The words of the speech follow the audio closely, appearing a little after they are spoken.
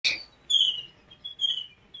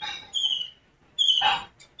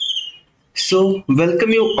Welcome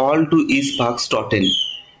you all to eSparks.in.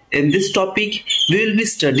 In this topic, we will be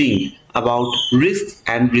studying about risk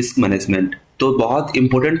and risk management. तो बहुत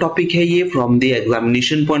important topic है ये from the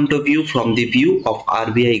examination point of view, from the view of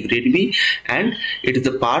RBI Grade B, and it is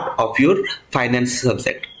a part of your finance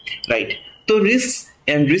subject, right? So risks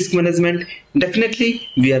and risk management, definitely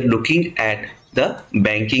we are looking at the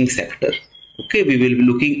banking sector. Okay, we will be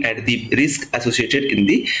looking at the risk associated in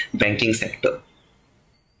the banking sector.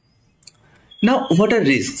 Now, what are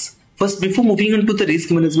risks? First, before moving on to the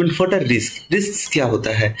risk management, what are risks? Risks क्या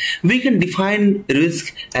होता है? We can define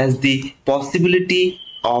risk as the possibility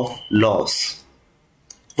of loss.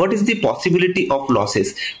 What is the possibility of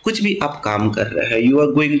losses? कुछ भी आप काम कर रहे हैं, you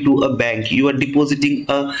are going to a bank, you are depositing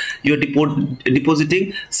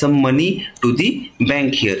some money to the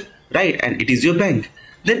bank here, right? And it is your bank.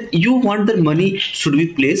 Then you want the money should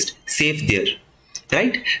be placed safe there,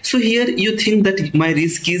 right? So here you think that my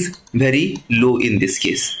risk is very low in this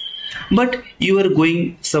case, but you are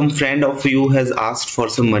going, some friend of you has asked for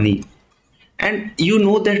some money, and you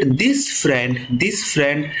know that this friend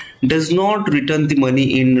does not return the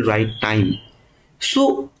money in right time.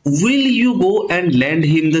 So will you go and lend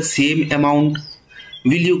him the same amount?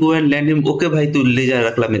 Will you go and lend him, okay भाई तू ले जा,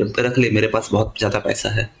 रख ले मेरे पास बहुत ज्यादा पैसा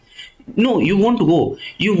है? No, you won't go.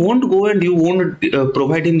 You won't go and you won't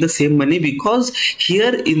provide him the same money, because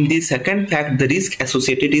here in the second fact, the risk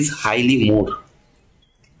associated is highly more,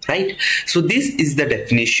 right? So this is the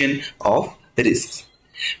definition of the risks.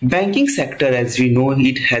 Banking sector, as we know,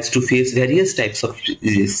 it has to face various types of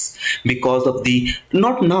risks because of the,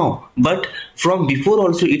 not now, but from before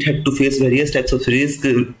also it had to face various types of risks.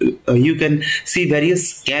 You can see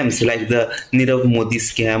various scams like the Nirav Modi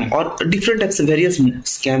scam or different types of various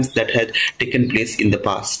scams that had taken place in the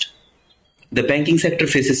past. The banking sector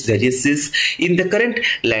faces various risks in the current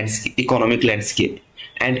economic landscape.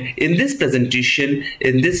 And in this presentation,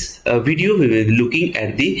 in this video, we will be looking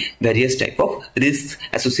at the various type of risks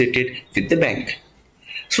associated with the bank.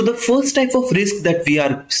 So the first type of risk that we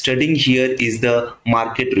are studying here is the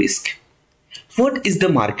market risk. What is the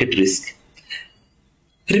market risk?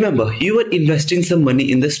 Remember, you are investing some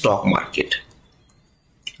money in the stock market,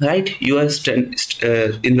 right? You are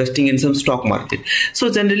investing in some stock market.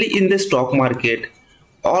 So generally in the stock market,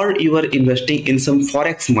 or you are investing in some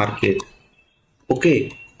forex market,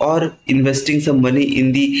 okay, or investing some money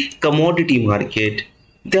in the commodity market.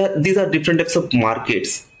 These are different types of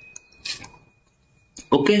markets.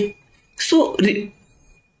 Okay, so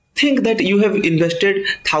think that you have invested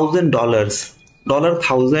 $1,000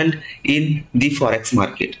 in the forex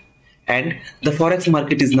market, and the forex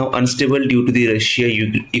market is now unstable due to the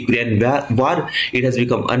Russia-Ukraine war. It has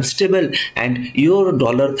become unstable, and your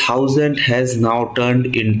 $1,000 has now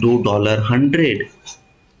turned into $100.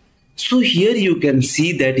 So here you can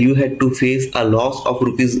see that you had to face a loss of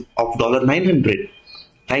 $900,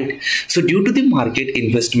 right? So due to the market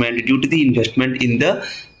investment, due to investment in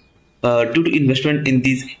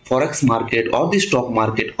this forex market or the stock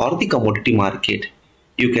market or the commodity market,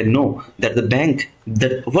 you can know that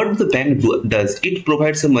what the bank does, it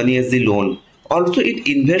provides some money as the loan. Also, it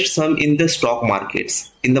invests some in the stock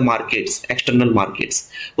markets, external markets.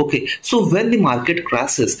 Okay, so when the market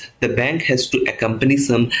crashes, the bank has to accompany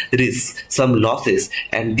some risks, some losses,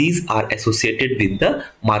 and these are associated with the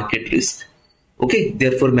market risk. Okay,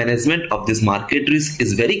 therefore management of this market risk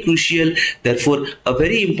is very crucial. Therefore, a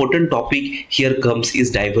very important topic here comes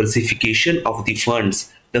is diversification of the funds.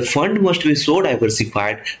 The fund must be so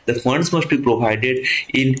diversified, the funds must be provided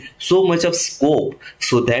in so much of scope,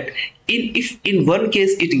 so that if in one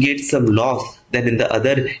case it gets some loss, then in the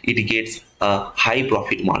other it gets a high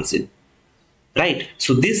profit margin, right?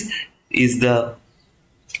 So this is the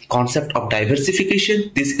concept of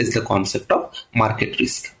diversification. This is the concept of market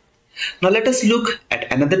risk. Now let us look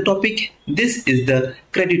at another topic. This is the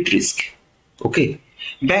credit risk. Okay,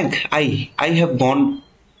 bank, I have gone,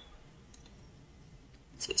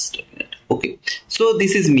 just a minute. Okay, so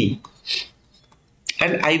this is me,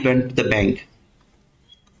 and I went to the bank.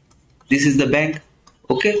 This is the bank,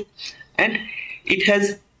 okay, and it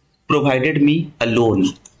has provided me a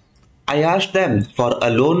loan. I asked them for a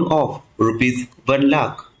loan of rupees 1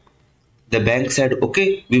 lakh. The bank said,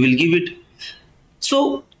 okay, we will give it.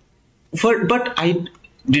 So but I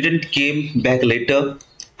didn't came back later,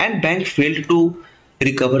 and bank failed to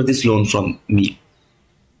recover this loan from me.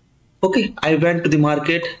 Okay, I went to the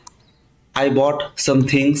market, I bought some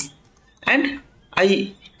things and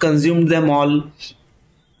I consumed them all.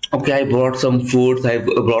 Okay, I bought some foods, I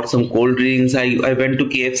brought some cold drinks, I went to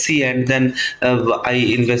KFC, and then I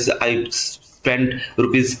spent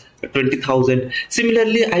rupees 20,000.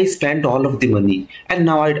 Similarly, I spent all of the money and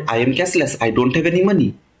now I am cashless. I don't have any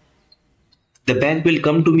money. The bank will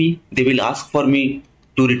come to me. They will ask for me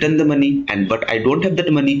to return the money, but I don't have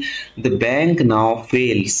that money. The bank now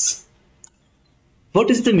fails.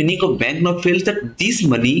 What is the meaning of bank now fails? That this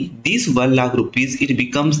money, this 1 lakh rupees, it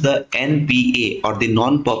becomes the NPA or the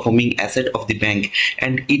non-performing asset of the bank,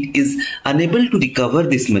 and it is unable to recover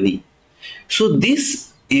this money. So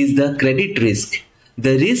this is the credit risk,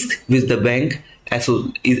 the risk which the bank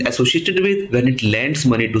is associated with when it lends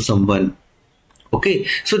money to someone. Okay,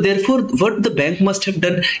 so therefore what the bank must have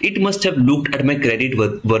done, it must have looked at my credit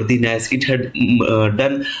worthiness. It had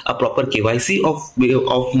done a proper KYC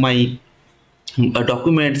of my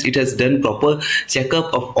documents. It has done proper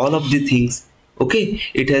checkup of all of the things. Okay,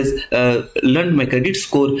 it has learned my credit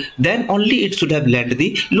score. Then only it should have lent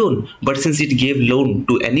the loan. But since it gave loan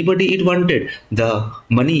to anybody it wanted, the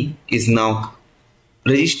money is now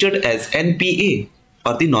registered as NPA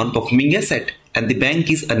or the non-performing asset, and the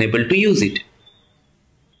bank is unable to use it.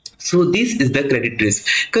 So this is the credit risk.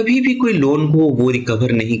 कभी भी कोई loan हो वो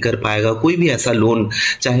recover नहीं कर पाएगा. कोई भी ऐसा लोन,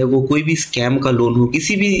 चाहे वो कोई भी स्कैम का लोन हो,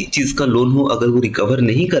 किसी भी चीज का लोन हो, अगर वो रिकवर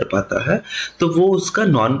नहीं कर पाता है तो वो उसका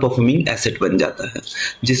नॉन परफॉर्मिंग एसेट बन जाता है,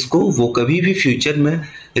 जिसको वो कभी भी फ्यूचर में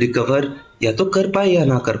रिकवर या तो कर पाए या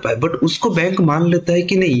ना कर पाए. बट उसको बैंक मान लेता है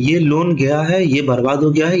कि नहीं, ये लोन गया है, ये बर्बाद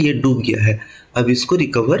हो गया है, ये डूब गया है, अब इसको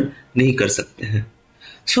रिकवर नहीं कर सकते हैं.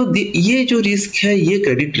 सो ये जो रिस्क है ये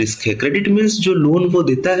क्रेडिट रिस्क है. क्रेडिट मीन्स जो लोन वो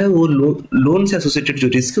देता है, वो लोन से एसोसिएटेड जो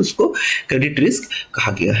रिस्क है उसको क्रेडिट रिस्क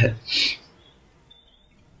कहा गया है.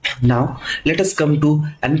 Now let us come to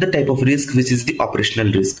another type of risk, which is the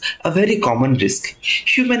operational risk, a very common risk.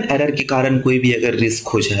 Human error के कारण कोई भी अगर रिस्क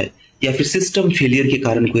हो जाए या फिर सिस्टम फेलियर के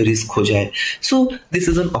कारण कोई रिस्क हो जाए, so this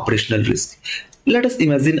is an operational risk. Let us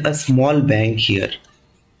imagine a small bank here.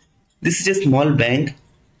 This is a small bank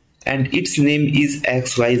and its name is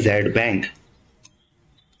XYZ Bank.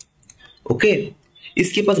 Okay,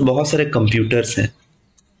 इसके पास बहुत सारे कंप्यूटर्स हैं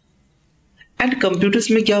एंड कंप्यूटर्स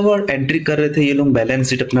में क्या हुआ, एंट्री कर रहे थे ये लोग, बैलेंस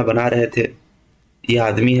शीट अपना बना रहे थे. ये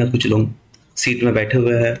आदमी है, कुछ लोग सीट में बैठे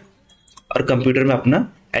हुए हैं और कंप्यूटर में अपना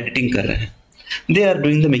एडिटिंग कर रहे हैं. They are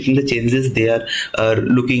doing making the changes. They are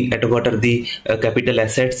looking at what are the capital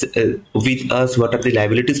assets with us, what are the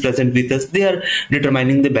liabilities present with us. They are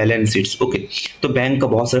determining the balance sheets. Okay, तो bank का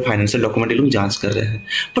बहुत सारे financial document ये लोग जांच कर रहे हैं.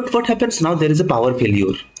 But what happens now? There is a power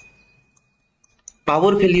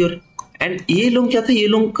failure. And ये लोग क्या था, ये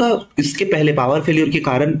लोग का इसके पहले पावर फेलियर के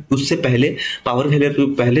कारण, उससे पहले पावर फेलियर के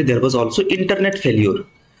पहले there was also internet failure.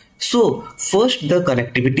 So first the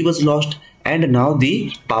connectivity was lost and now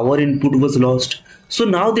the power input was lost. So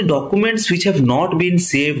now the documents which have not been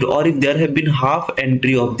saved, or if there have been half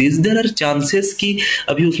entry of this, there are chances कि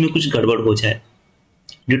अभी उसमें कुछ गड़बड़ हो जाए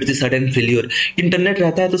due to the sudden failure. Internet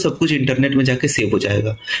रहता है तो सब कुछ इंटरनेट में जाके सेव हो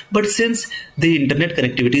जाएगा. But since the internet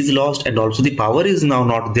connectivity is lost and also the power is now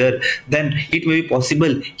not there, then it may be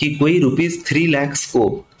possible कि कोई rupees 3 lakhs को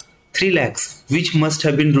 3 lakhs which must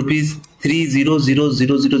have been rupees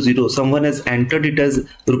 300,000, someone has entered it as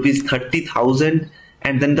rupees 30,000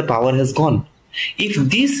 and then the power has gone. If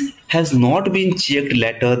this has not been checked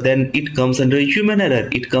later, then it comes under human error,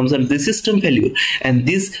 it comes under the system failure, and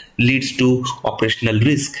this leads to operational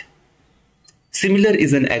risk. Similar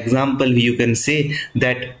is an example you can say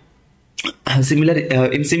that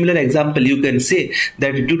in similar example you can say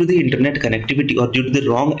that due to the internet connectivity or due to the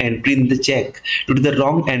wrong entry in the check, due to the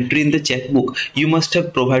wrong entry in the checkbook, you must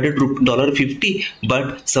have provided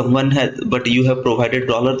 $50, but you have provided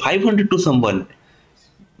 $500 to someone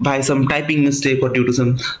by some typing mistake or due to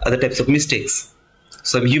some other types of mistakes,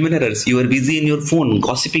 some human errors. You are busy in your phone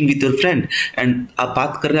gossiping with your friend and आप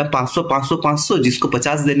बात कर रहे हैं 500 जिसको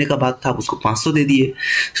 50 देने का बात था उसको 500 दे दिए.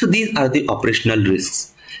 So these are the operational risks,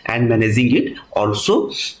 and managing it also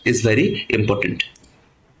is very important.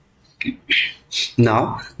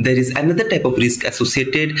 Now there is another type of risk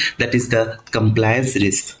associated, that is the compliance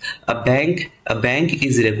risk. A bank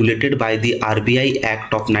is regulated by the RBI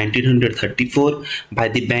Act of 1934, by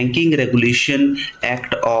the Banking Regulation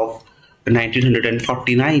Act of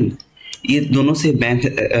 1949. ये दोनों से bank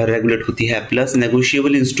regulate होती है, plus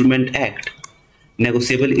negotiable instrument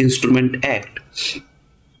act.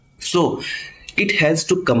 So it has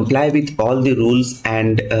to comply with all the rules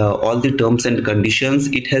and all the terms and conditions.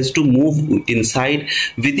 It has to move inside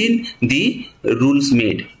within the rules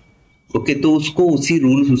made. Okay, तो उसको उसी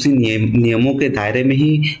rules, उसी नियमों के दायरे में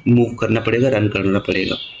ही मूव करना पड़ेगा, रन करना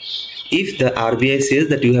पड़ेगा. If the RBI says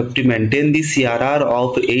that you have to maintain the CRR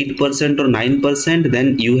of 8% or 9%,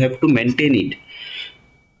 then you have to maintain it.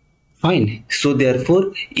 Fine. So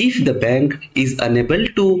therefore, if the bank is unable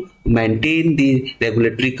to maintain the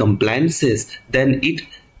regulatory compliances, then it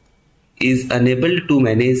is unable to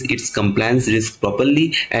manage its compliance risk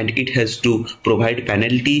properly, and it has to provide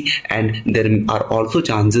penalty, and there are also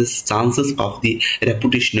chances of the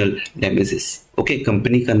reputational damages. Okay,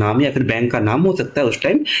 company का नाम या फिर bank का नाम हो सकता है उस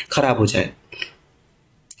टाइम खराब हो जाए.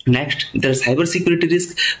 Next, there's cyber security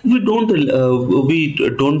risk. We don't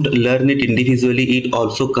learn it individually. It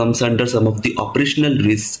also comes under some of the operational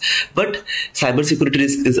risks. But cyber security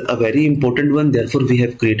risk is a very important one. Therefore, we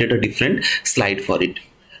have created a different slide for it.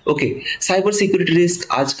 Okay, cyber security risk.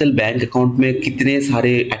 आजकल bank account में कितने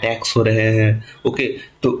सारे attacks हो रहे हैं. Okay,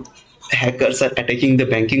 तो hackers are attacking the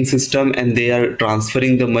banking system and they are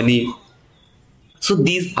transferring the money. So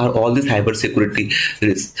these are all the cyber security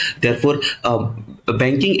risks. Therefore,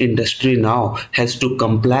 banking industry now has to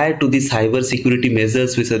comply to the cyber security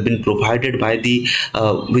measures which have been provided by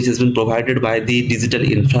the digital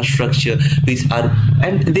infrastructure,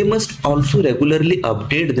 and they must also regularly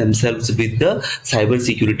update themselves with the cyber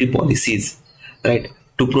security policies, right,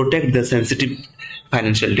 to protect the sensitive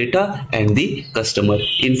financial data and the customer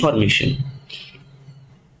information.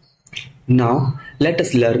 Now let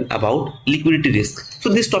us learn about liquidity risk. So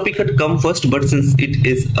this topic had come first, but since it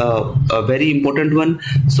is a very important one,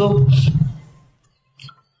 so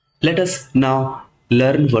let us now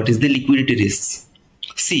learn what is the liquidity risks.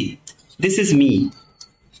 See, this is me.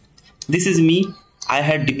 I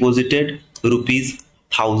had deposited rupees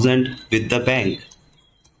 1000 with the bank.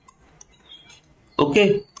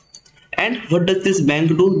 Okay, and what does this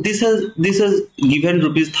bank do? This has given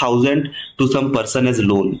rupees 1000 to some person as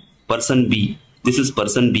loan. Person B. This is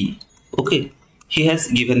person B. Okay, he has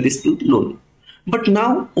given this to loan. But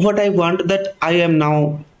now what I want, that I am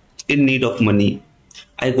now in need of money.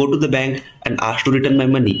 I go to the bank and ask to return my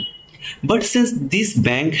money. But since this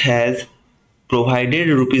bank has provided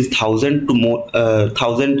rupees 1000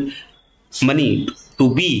 money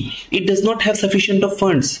to B, it does not have sufficient of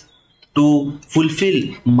funds to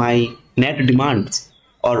fulfill my net demands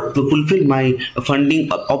or to fulfill my funding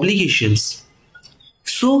obligations.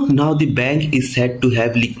 So now the bank is said to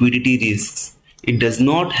have liquidity risks. It does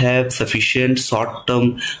not have sufficient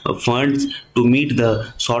short-term funds to meet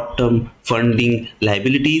the short-term funding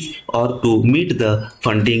liabilities or to meet the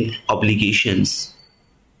funding obligations.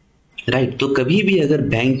 Right, तो कभी भी अगर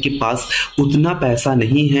bank के पास उतना पैसा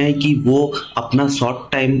नहीं है कि वो अपना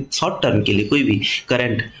शॉर्ट टर्म के लिए कोई भी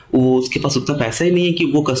करंट, वो उसके पास उतना पैसा ही नहीं है कि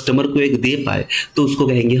वो कस्टमर को एक दे पाए, तो उसको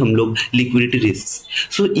कहेंगे हम लोग लिक्विडिटी रिस्क.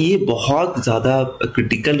 सो ये बहुत ज़्यादा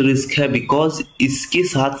क्रिटिकल रिस्क है, बिकॉज इसके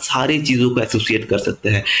साथ सारे चीज़ों को एसोसिएट कर सकते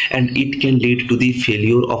हैं, and it can lead to the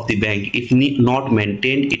failure of the bank. If not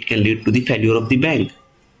maintained, it can lead to the failure of the bank.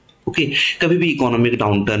 Okay, कभी भी इकोनॉमिक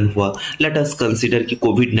डाउनटर्न हुआ, लेट अस कंसीडर कि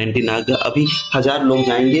कोविड-19 आ गया. अभी 1000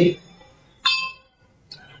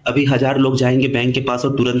 लोग जाएंगे बैंक के पास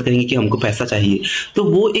और तुरंत कहेंगे कि हमको पैसा चाहिए, तो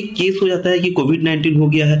वो एक केस हो जाता है कि कोविड-19 हो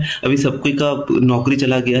गया है, अभी सबको का नौकरी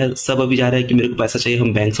चला गया है, सब अभी जा रहा है कि मेरे को पैसा चाहिए,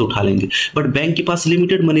 हम बैंक से उठा लेंगे, बट बैंक के पास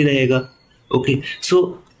लिमिटेड मनी रहेगा. ओके,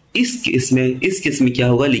 सो इस केस में क्या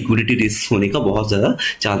होगा, लिक्विडिटी रिस्क होने का बहुत ज्यादा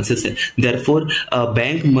चांसेस है. Therefore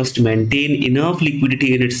bank must maintain enough liquidity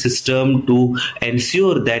in its system to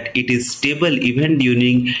ensure that it is stable even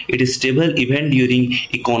during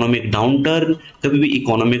economic downturn. कभी भी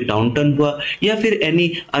इकोनॉमिक डाउनटर्न हुआ या फिर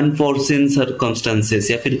एनी अनफॉर्सिन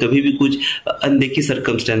सर्कमस्टेंसेस, या फिर कभी भी कुछ अनदेखी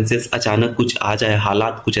सर्कमस्टेंसेस, अचानक कुछ आ जाए,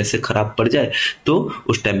 हालात कुछ ऐसे खराब पड़ जाए, तो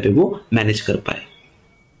उस टाइम पे वो मैनेज कर पाए.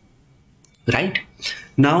 Right?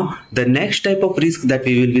 Now the next type of risk that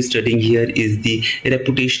we will be studying here is the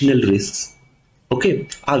reputational risks. Okay,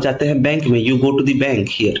 आप जाते हैं बैंक में, you go to the bank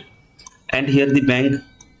here, and here the bank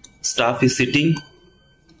staff is sitting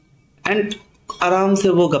and आराम से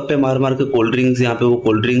वो गप्पे मार के कोल्ड ड्रिंक्स, यहाँ पे वो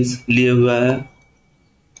कोल्ड ड्रिंक्स लिए हुआ है.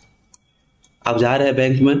 आप जा रहे हैं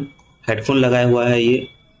बैंक में, हेडफोन लगाया हुआ है ये,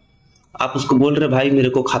 आप उसको बोल रहे भाई मेरे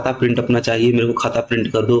को खाता प्रिंट अपना चाहिए, मेरे को खाता प्रिंट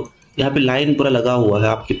कर दो. यहाँ पे लाइन पूरा लगा हुआ है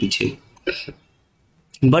आपके पीछे,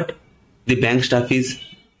 but the bank staff is,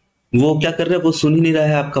 वो क्या कर रहा है, वो सुन ही नहीं रहा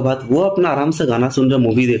है आपका बात, वो अपना आराम से गाना सुन रहा है,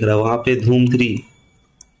 मूवी देख रहा है. वहां पे धूम 3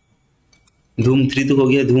 तो हो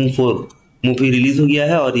गया, धूम 4 मूवी रिलीज हो गया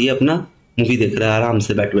है, और ये अपना मूवी देख रहा है आराम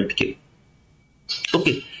से बैठ के.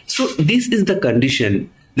 Okay, so this is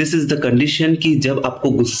the condition कि जब आपको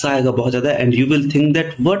गुस्सा आएगा बहुत ज्यादा, and you will think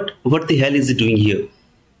that what the hell is doing here.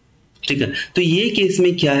 ठीक है, तो ये केस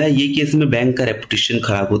में क्या है, ये केस में बैंक का रेपुटेशन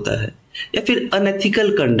खराब होता है, या फिर अनएथिकल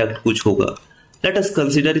कंडक्ट कुछ होगा. लेट अस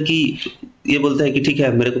कंसीडर कि ये बोलता है कि ठीक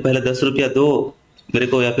है मेरे को पहले 10 रुपया दो, मेरे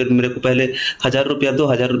को, या फिर मेरे को पहले 1000 रुपया दो,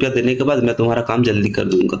 1000 रुपया देने के बाद मैं तुम्हारा काम जल्दी कर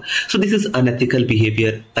दूंगा. So this is unethical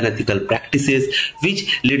behaviour, unethical practices which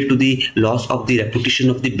lead to the loss of the reputation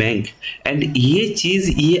of the bank. And ये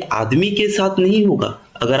चीज ये आदमी के साथ नहीं होगा.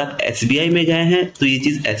 अगर आप SBI में गए हैं तो ये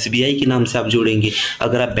चीज SBI के नाम से आप जोड़ेंगे.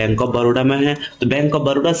 अगर आप बैंक ऑफ बड़ौदा में हैं तो बैंक ऑफ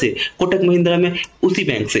बड़ौदा से, कोटक महिंद्रा में उसी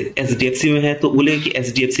बैंक से, HDFC में है तो बोले कि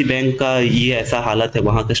HDFC बैंक का ये ऐसा हालत है,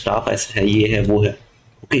 वहां का स्टाफ ऐसा है, ये है, वो है.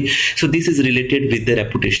 Okay, so this is related with the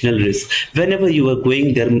reputational risk. Whenever you are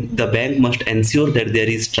going there, the bank must ensure that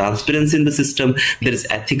there is transparency in the system, there is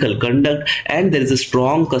ethical conduct, and there is a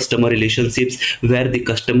strong customer relationships where the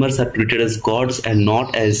customers are treated as gods and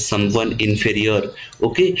not as someone inferior.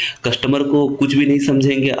 Okay, customer को कुछ भी नहीं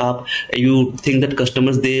समझेंगे आप. You think that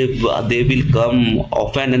customers they will come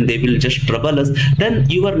often and they will just trouble us, then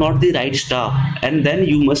you are not the right staff, and then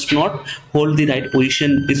you must not hold the right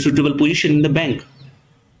position, the suitable position in the bank.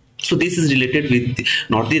 So this is related with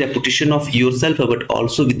not the reputation of yourself, but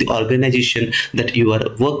also with the organization that you are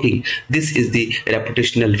working. This is the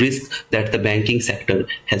reputational risk that the banking sector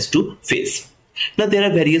has to face. Now there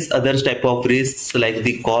are various other type of risks like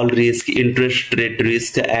the call risk, interest rate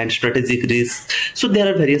risk, and strategic risk. So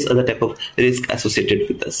there are various other type of risk associated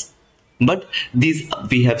with us. But these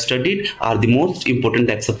we have studied are the most important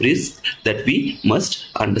types of risk that we must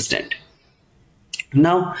understand.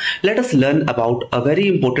 Now let us learn about a very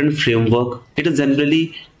important framework. It is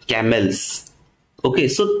generally camels. Okay,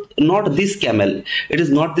 so not this camel, it is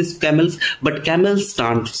not this camels, but camel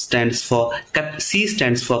stands for C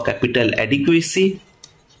stands for capital adequacy.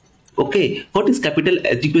 Okay, what is capital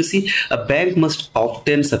adequacy? A bank must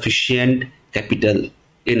obtain sufficient capital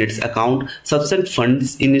in its account, sufficient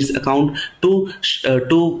funds in its account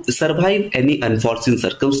to survive any unforeseen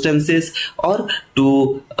circumstances or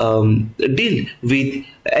to deal with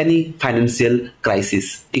any financial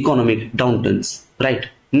crisis, economic downturns, right?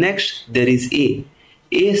 Next there is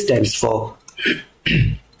A stands for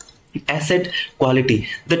asset quality.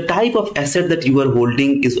 The type of asset that you are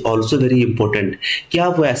holding is also very important. क्या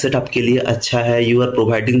वो asset आपके लिए अच्छा है? You are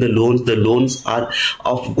providing the loans are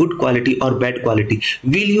of good quality or bad quality.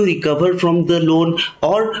 Will you recover from the loan,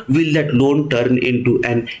 or will that loan turn into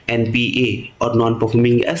an NPA or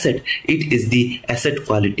non-performing asset? It is the asset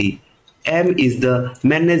quality. M is the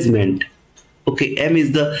management. Okay, M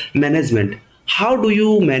is the management. How do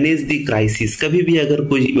you manage the crisis? कभी भी अगर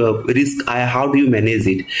कोई risk आया, how do you manage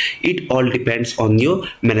it? It all depends on your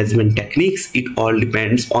management techniques. It all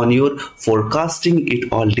depends on your forecasting. It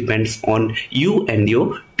all depends on you and your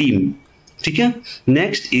team. ठीक है?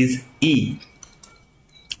 Next is E.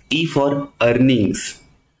 E for earnings.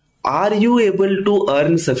 Are you able to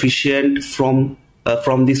earn sufficient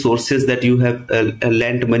from the sources that you have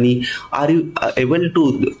lent money? Are you able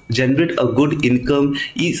to generate a good income?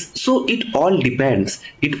 So it all depends.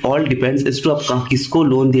 It all depends as to आप किसको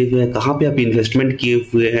loan दिए हुए हैं, कहाँ पे आप investment किए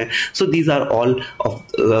हुए हैं. So these are all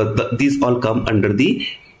of these all come under the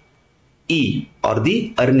E or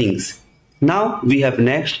the earnings. Now we have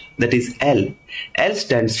next, that is L. L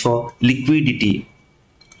stands for liquidity.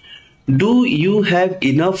 Do you have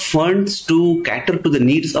enough funds to cater to the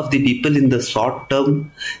needs of the people in the short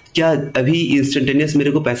term? क्या अभी instantaneous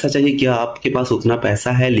मेरे को पैसा चाहिए? क्या आपके पास उतना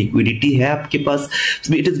पैसा है? लिक्विडिटी है आपके पास?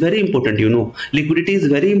 It is very important, you know. Liquidity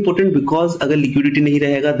is very important because अगर लिक्विडिटी नहीं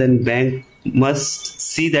रहेगा then bank must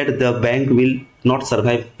see that the bank will not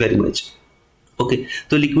survive very much. Okay,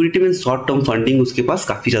 तो liquidity mean short term funding उसके पास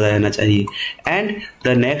काफी ज्यादा रहना चाहिए. And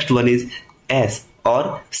the next one is S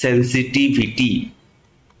और sensitivity.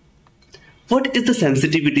 What is the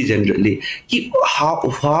sensitivity generally?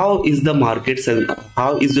 How is the market, how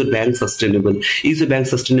is your bank sustainable? Is your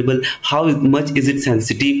bank sustainable? How much is it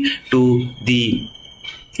sensitive to the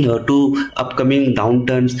to upcoming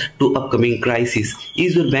downturns, to upcoming crisis?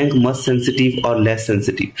 Is your bank much sensitive or less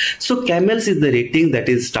sensitive? So camels is the rating that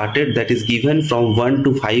is started, that is given from 1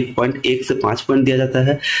 to 5 point. 1 से 5 point दिया जाता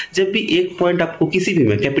है. जब भी 1 point आपको किसी भी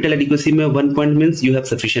में कैपिटल एडिक्वेसी में 1 point means you have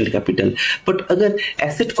sufficient capital. But अगर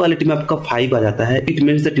एसेट क्वालिटी में आपका 5 आ जाता है, it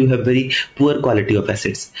means that you have very poor quality of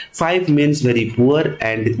assets. 5 means very poor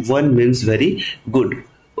and 1 means very good.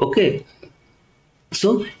 Okay, so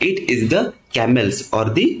it is the camels or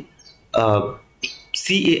the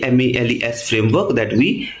CAMELES framework that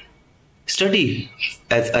we study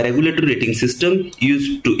as a regulatory rating system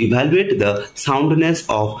used to evaluate the soundness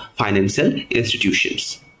of financial institutions.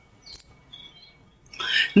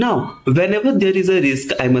 Now whenever there is a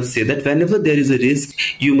risk, I must say that whenever there is a risk,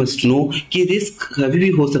 you must know कि risk कभी भी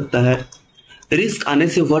हो सकता है. Risk आने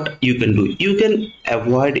से what you can do? You can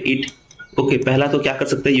avoid it. Okay, पहला तो क्या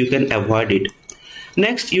कर सकते हैं? You can avoid it.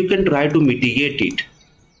 Next, you can try to mitigate it.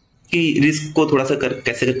 कि रिस्क को थोड़ा सा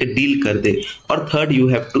कैसे करके डील कर दे, और third you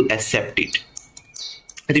have to accept it.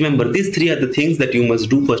 Remember, these three are the things that you must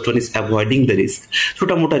do. First one is avoiding the risk.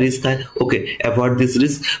 छोटा मोटा रिस्क है, okay, avoid this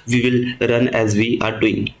risk. We will run as we are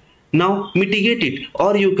doing. Now mitigate it,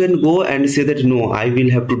 or you can go and say that no, I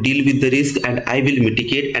will have to deal with the risk and I will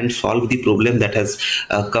mitigate and solve the problem that has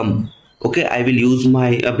come. Okay, I will use my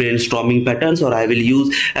brainstorming patterns, or I will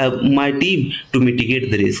use my team to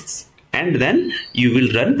mitigate the risks, and then you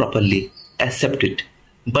will run properly. Accept it.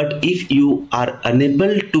 But if you are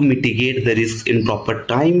unable to mitigate the risks in proper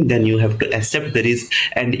time, then you have to accept the risk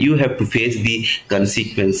and you have to face the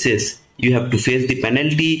consequences. You have to face the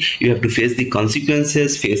penalty, you have to face the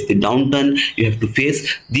consequences, face the downturn, you have to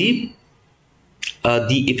face the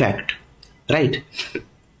effect, right?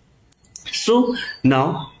 So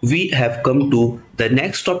now we have come to the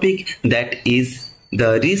next topic, that is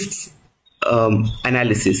the risks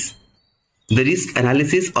analysis. The risk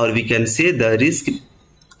analysis, or we can say the risk,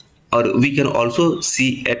 or we can also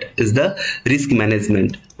see it as the risk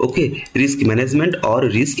management. Okay, risk management or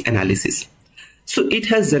risk analysis. So it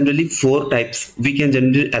has generally 4 types. We can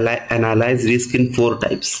generally analyze risk in 4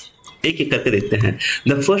 types. एक एक करके देखते हैं.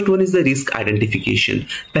 The first one is the risk identification.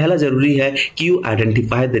 पहला जरूरी है कि you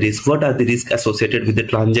identify the risk. What are the risks associated with the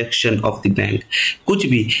transaction of the bank? कुछ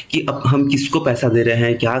भी, कि अब हम किसको पैसा दे रहे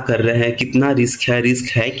हैं, क्या कर रहे हैं, कितना रिस्क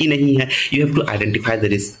है कि नहीं है. You have to identify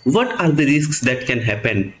the risk. What are the risks that can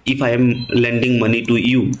happen if I am lending money to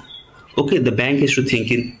you? Okay, the bank has to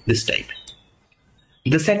think in this type.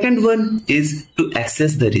 The second one is to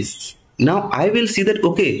assess the risks. Now I will see that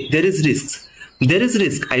okay, there is risks. There is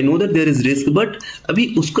risk. I know that there is risk, but अभी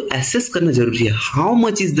उसको assess करना जरूरी है. How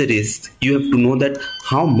much is the risk? You have to know that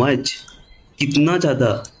how much, कितना ज़्यादा,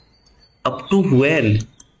 up to when,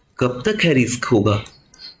 कब तक है रिस्क होगा,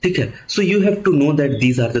 ठीक है. So you have to know that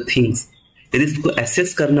these are the things. Risk को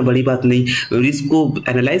assess करना बड़ी बात नहीं, रिस्क को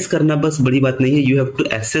analyze करना बस बड़ी बात नहीं है. You have to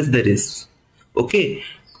assess the risk. Okay.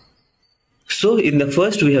 So in the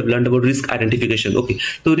first we have learned about risk identification. Okay,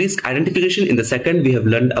 so risk identification. In the second we have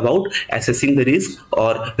learned about assessing the risk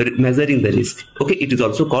or measuring the risk. Okay, it is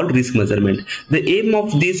also called risk measurement. The aim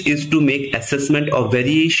of this is to make assessment of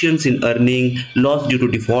variations in earning, loss due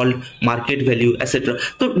to default, market value, etc.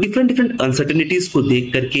 So different uncertainties को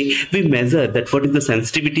देख करके we measure that what is the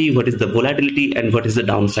sensitivity, what is the volatility, and what is the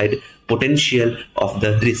downside potential of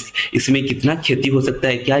the risk. इसमें कितना क्षति हो सकता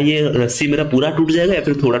है, क्या ये रस्सी मेरा पूरा टूट जाएगा या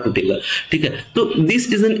फिर थोड़ा टूटेगा, ठीक है. तो this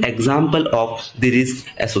is an example of the risk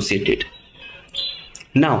associated.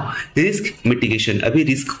 Now risk mitigation, अभी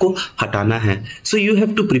रिस्क को हटाना है. So you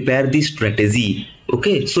have to prepare the strategy.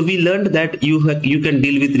 Okay, so we learned that you can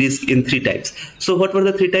deal with risk in 3 types. So what were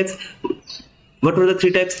the 3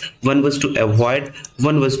 types? One was to avoid,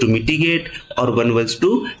 one was to mitigate, or one was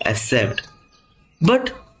to accept.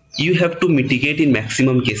 But you have to mitigate in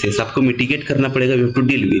maximum cases. आपको mitigate करना पड़ेगा, you have to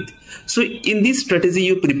deal with. So in this strategy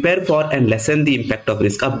you prepare for and lessen the impact of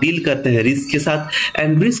risk. आप deal करते हैं risk के साथ,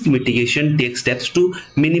 and risk mitigation takes steps to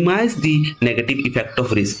minimize the negative effect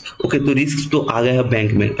of risk. Okay, तो risk तो आ गया है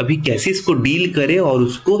bank में, अभी कैसे इसको deal करें और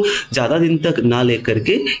उसको ज़्यादा दिन तक ना ले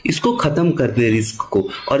करके इसको खत्म कर दे रिस्क को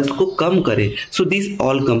और इसको कम करें. So this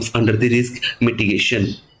all comes under the risk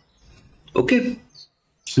mitigation. Okay.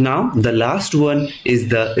 Now the last one is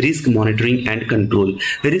the risk monitoring and control.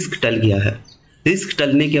 Risk टल गया है. Risk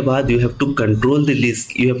टलने के बाद you have to control the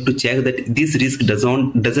risk. You have to check that this risk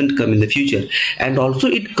doesn't come in the future. And also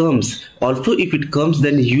it comes. Also if it comes,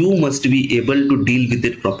 then you must be able to deal with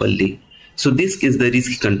it properly. So this is the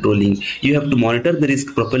risk controlling. You have to monitor the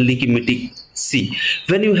risk properly. See,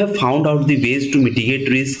 when you have found out the ways to mitigate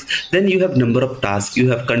risks, then you have number of tasks. You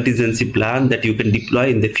have contingency plan that you can deploy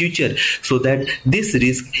in the future so that this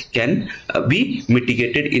risk can be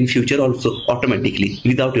mitigated in future also automatically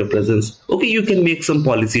without your presence. Okay, you can make some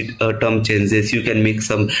policy term changes. You can make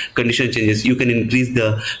some condition changes. You can increase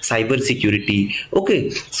the cyber security. Okay,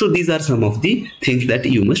 so these are some of the things that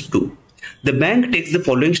you must do. The bank takes the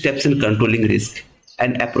following steps in controlling risk: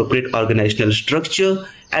 an appropriate organizational structure,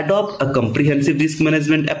 adopt a comprehensive risk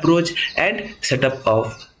management approach, and set up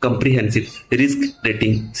of comprehensive risk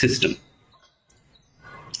rating system.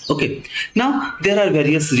 Okay, now there are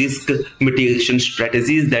various risk mitigation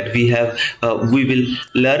strategies that we will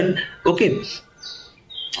learn. Okay,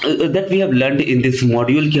 that we have learned in this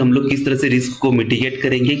module कि हम लोग किस तरह से risk को mitigate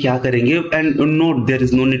करेंगे, क्या करेंगे. And no, there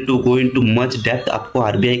is no need to go into much depth. आपको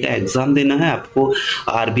आरबीआई का एग्जाम देना है, आपको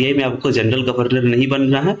आरबीआई में आपको जनरल गवर्नर नहीं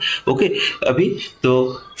बनना है. ओके, अभी तो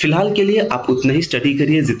फिलहाल के लिए आप उतना ही स्टडी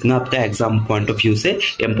करिए जितना आपका एग्जाम पॉइंट ऑफ व्यू से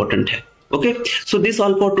इम्पोर्टेंट है. Okay, so this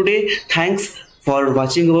all for today. Thanks for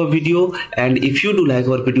watching our video, and if you do like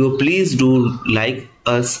our video, please do like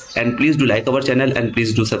us and please do like our channel and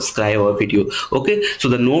please do subscribe our video. Okay, so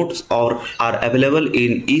the notes are available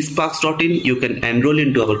in esparks.in. you can enroll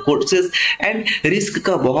into our courses, and risk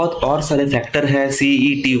का बहुत और सारे factor है,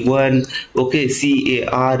 CET1, okay,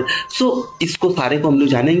 CAR, सो इसको सारे को हम लोग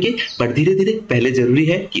जानेंगे, बट धीरे धीरे पहले जरूरी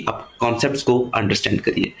है कि आप कॉन्सेप्ट्स को अंडरस्टैंड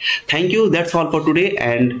करिए. Thank you, that's all for today,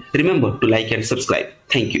 and remember to like and subscribe.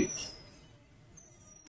 Thank you.